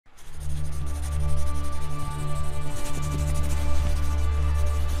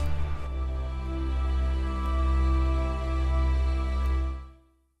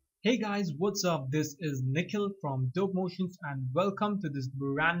Hey guys, what's up? This is Nikhil from Dope Motions and welcome to this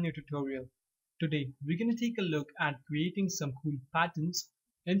brand new tutorial. Today we're going to take a look at creating some cool patterns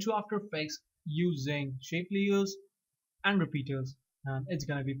into After Effects using shape layers and repeaters. And it's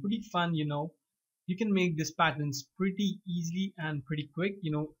going to be pretty fun. You can make these patterns pretty easily and pretty quick.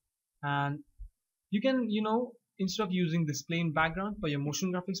 And you can, instead of using this plain background for your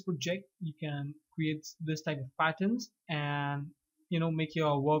motion graphics project, you can create this type of patterns and make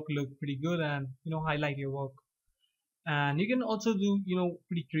your work look pretty good and highlight your work. And you can also do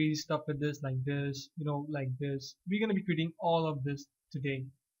pretty crazy stuff with this, like like this. We're going to be creating all of this today.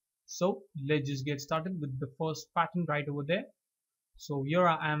 So let's just get started with the first pattern right over there. So here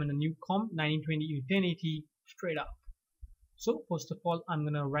I am in a new comp 1920 to 1080 straight up. So first of all, I'm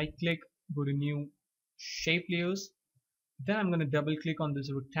gonna right click, go to new shape layers. Then I'm gonna double click on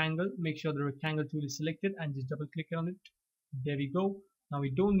this rectangle, make sure the rectangle tool is selected and just double click on it. There we go. Now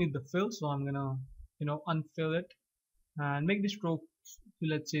we don't need the fill, so I'm gonna unfill it and make the stroke to,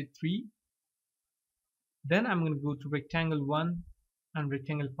 let's say, 3. Then I'm gonna go to rectangle 1 and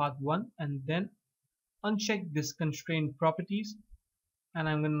rectangle path 1 and then uncheck this constraint properties, and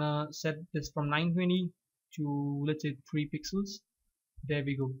I'm gonna set this from 920 to, let's say, 3 pixels. There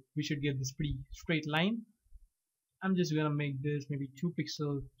we go. We should get this pretty straight line. I'm just gonna make this maybe 2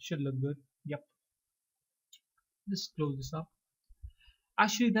 pixels. Should look good. Yep. Just close this up.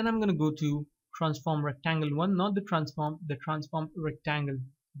 Actually, then I'm gonna go to transform rectangle 1, not the transform rectangle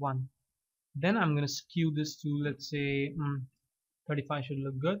 1. Then I'm gonna skew this to, let's say, 35 should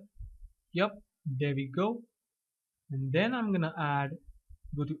look good. Yep. There we go. And then I'm gonna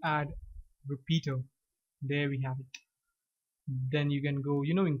go to add repeater. There we have it. Then you can go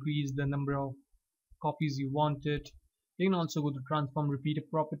increase the number of copies you wanted. You can also go to transform repeater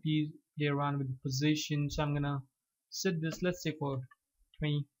properties, play around with the position. So I'm gonna set this, let's say, for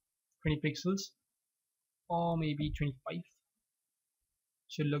 20 pixels or maybe 25.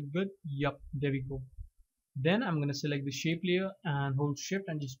 Should look good. Yep, there we go. Then I'm gonna select the shape layer and hold shift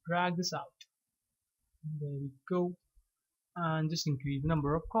and just drag this out. There we go. And just increase the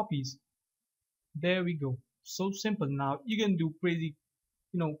number of copies. There we go. So simple. Now you can do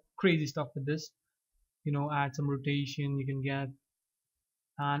crazy stuff with this. Add some rotation you can get.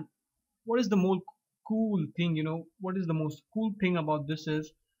 And what is the most cool thing, what is the most cool thing about this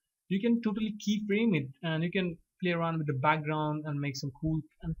is you can totally keyframe it and you can play around with the background and make some cool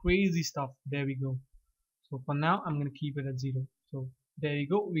and crazy stuff. There we go. So for now I'm gonna keep it at 0. So there you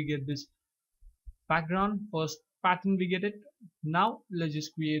go. We get this background first pattern, we get it. Now let's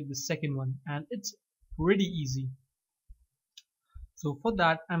just create the second one, and it's pretty easy. So for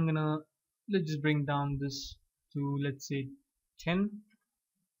that let's just bring down this to, let's say, 10.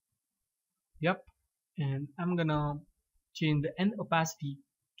 Yep. And I'm gonna change the end opacity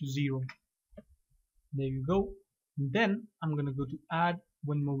to 0. There you go. And then I'm gonna go to add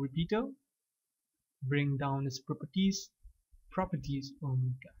one more repeater, bring down its properties. Oh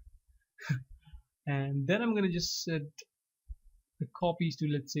my god. And then I'm gonna just set the copies to,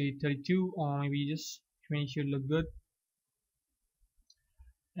 let's say, 32 or maybe just 20 should look good.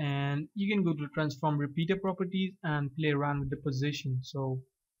 And you can go to transform repeater properties and play around with the position. So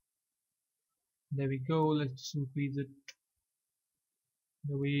there we go. Let's just increase it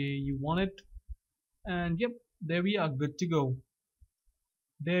the way you want it, and yep, there we are, good to go.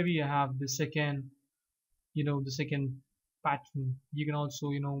 There we have the second pattern. You can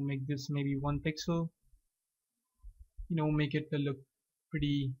also make this maybe 1 pixel, make it look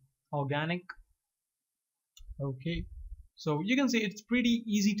pretty organic. Okay, so you can see it's pretty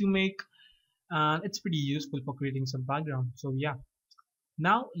easy to make and it's pretty useful for creating some background. So yeah,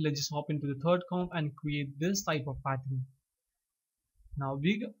 now let's just hop into the third comp and create this type of pattern. Now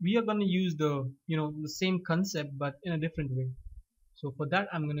we are going to use the same concept but in a different way. So for that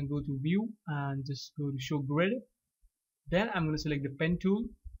I'm going to go to view and just go to show grid. Then I'm going to select the pen tool,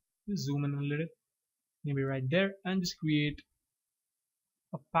 just zoom in a little, maybe right there, and just create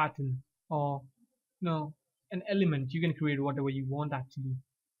a pattern or an element. You can create whatever you want actually.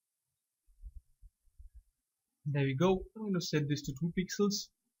 There we go. I'm going to set this to 2 pixels.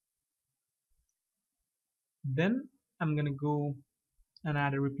 Then I'm going to go and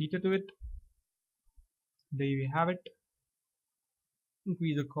add a repeater to it. There you have it.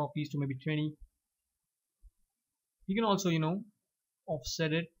 Increase the copies to maybe 20. You can also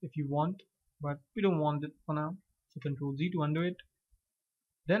offset it if you want, but we don't want it for now, so Control Z to undo it.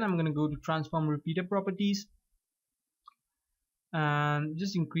 Then I'm going to go to transform repeater properties and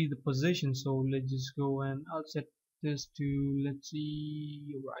just increase the position. So let's just go and I'll set this to, let's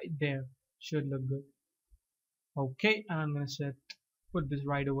see, right there. Should look good. Okay, and I'm going to set put this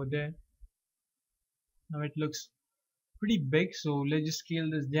right over there. Now it looks pretty big, so let's just scale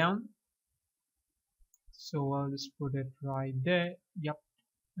this down. So I'll just put it right there. Yep,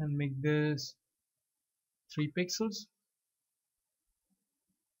 and make this 3 pixels.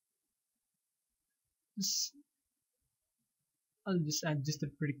 This, I'll just adjust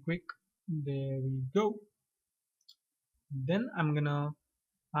it pretty quick. There we go. Then I'm gonna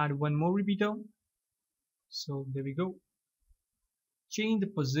add one more repeater. So there we go. Change the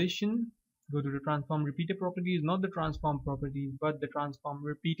position. Go to the transform repeater properties, not the transform properties, but the transform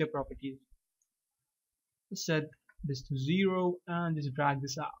repeater properties. Set this to 0 and just drag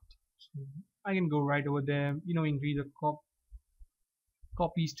this out. So I can go right over there, increase the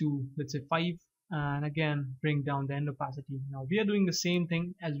copies to, let's say, 5, and again bring down the end opacity. Now we are doing the same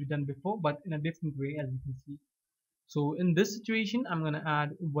thing as we done before, but in a different way, as you can see. So in this situation, I'm gonna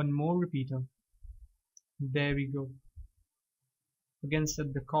add one more repeater. There we go. Again,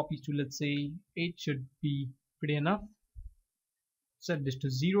 set the copies to, let's say, 8 should be pretty enough. Set this to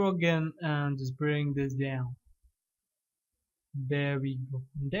 0 again and just bring this down. There we go.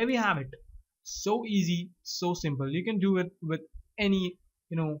 And there we have it. So easy, so simple. You can do it with any,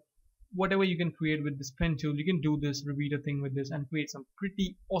 whatever you can create with this pen tool. You can do this repeater thing with this and create some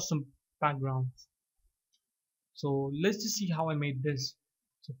pretty awesome backgrounds. So let's just see how I made this.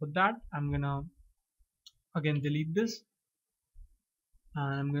 So for that, I'm gonna again delete this,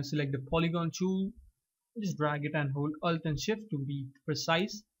 and I'm gonna select the polygon tool, just drag it and hold Alt and Shift to be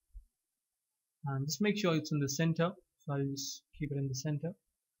precise, and just make sure it's in the center. So I'll just keep it in the center.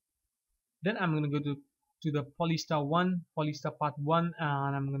 Then I'm gonna go to the polystar part 1,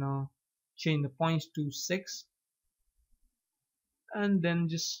 and I'm gonna change the points to 6, and then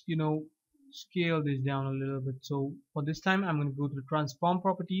just scale this down a little bit. So for this time, I'm gonna go to the transform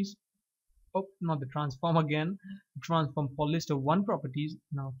properties. Oh, not the transform again. Transform polyster 1 properties.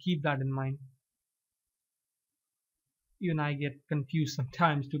 Now keep that in mind. Even I get confused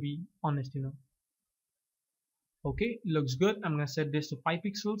sometimes, to be honest. Okay, looks good. I'm gonna set this to 5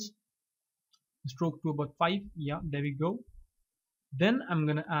 pixels. Stroke to about 5. Yeah, there we go. Then I'm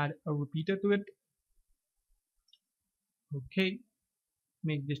gonna add a repeater to it. Okay,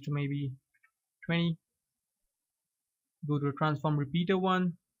 make this to maybe 20. Go to a transform repeater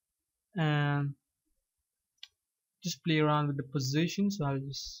 1 and just play around with the position. So I'll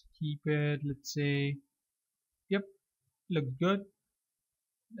just keep it, let's say, yep, looks good.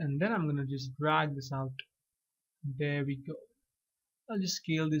 And then I'm gonna just drag this out. There we go. I'll just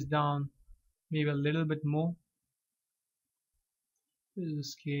scale this down maybe a little bit more. This is the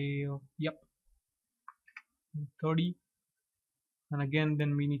scale, yep, 30. And again,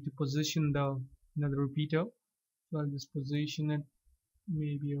 then we need to position the repeater. So I'll just position it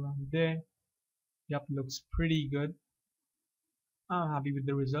maybe around there. Yep, looks pretty good. I'm happy with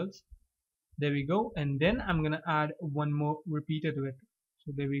the results. There we go. And then I'm gonna add one more repeater to it.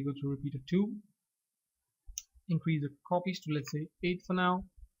 So there we go, to repeater 2. Increase the copies to, let's say, 8 for now,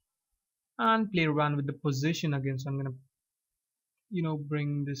 and play around with the position again. So I'm gonna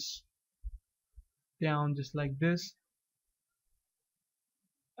bring this down just like this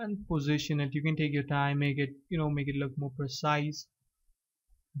and position it. You can take your time, make it look more precise.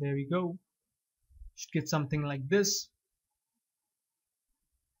 There we go. Should get something like this.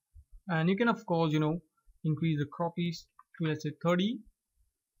 And you can, of course, increase the copies to, let's say, 30.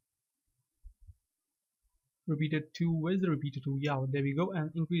 Repeater 2, where's the repeater 2? Yeah, there we go.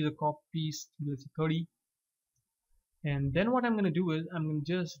 And increase the copies to, let's say, 30. And then what I'm going to do is I'm going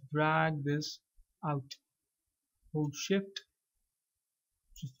to just drag this out. Hold Shift,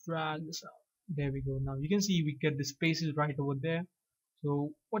 just drag this out. There we go. Now you can see we get the spaces right over there.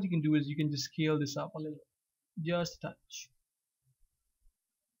 So what you can do is you can just scale this up a little, just a touch,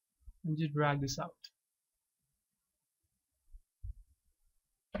 and just drag this out.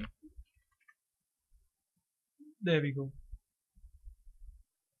 There we go.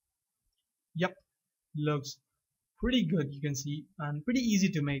 Yep, looks pretty good, you can see, and pretty easy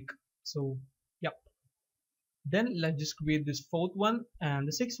to make. So yep. Then let's just create this 4th one, and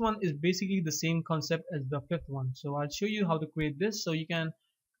the 6th one is basically the same concept as the 5th one. So I'll show you how to create this, so you can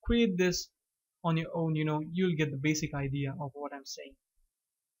create this on your own. You'll get the basic idea of what I'm saying.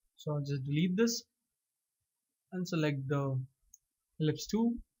 So I'll just delete this and select the ellipse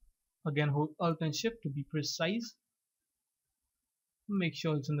tool. Again, hold Alt and Shift to be precise. Make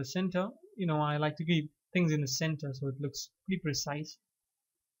sure it's in the center. I like to keep things in the center so it looks pretty precise.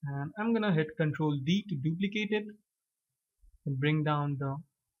 And I'm gonna hit Control D to duplicate it and bring down the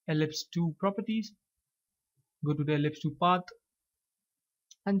ellipse 2 properties. Go to the ellipse 2 path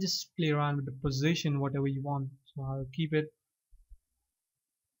and just play around with the position, whatever you want. So I'll keep it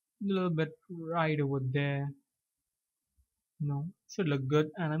little bit right over there. Should look good.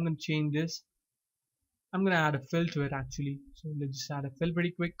 And I'm gonna change this. I'm gonna add a fill to it actually. So let's just add a fill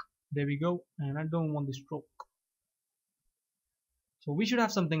pretty quick. There we go. And I don't want the stroke. So we should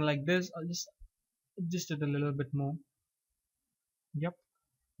have something like this. I'll just adjust it a little bit more. Yep,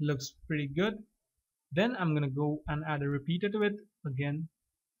 looks pretty good. Then I'm gonna go and add a repeater to it again.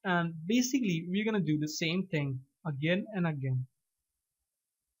 And basically we're gonna do the same thing again and again.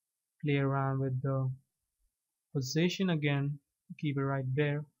 Play around with the position again. Keep it right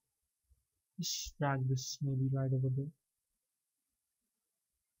there. Just drag this maybe right over there.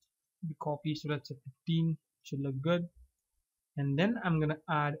 The copy so that's a 15. Should look good. And then I'm gonna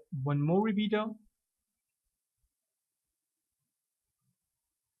add one more repeater.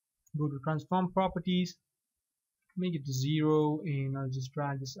 Go to transform properties, make it to 0, and I'll just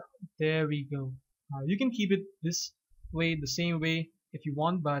drag this out. There we go. You can keep it this way, the same way if you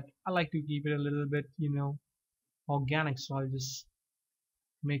want, but I like to keep it a little bit, organic. So I'll just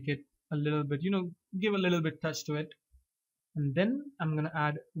make it a little bit, give a little bit touch to it. And then I'm gonna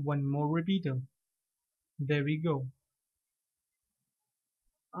add one more repeater. There we go.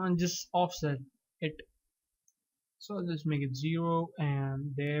 And just offset it. So I'll just make it 0,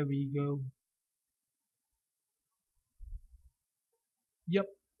 and there we go. Yep,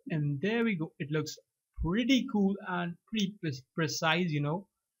 and there we go. It looks pretty cool and pretty precise,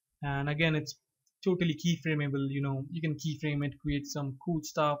 and again it's totally keyframeable. You can keyframe it, create some cool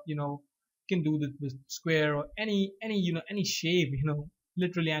stuff. You can do this with square or any shape,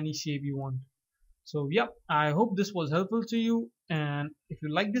 literally any shape you want. So yep, I hope this was helpful to you, and if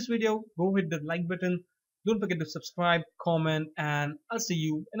you like this video, go hit the like button. Don't forget to subscribe, comment, and I'll see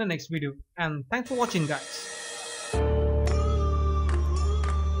you in the next video. And thanks for watching, guys.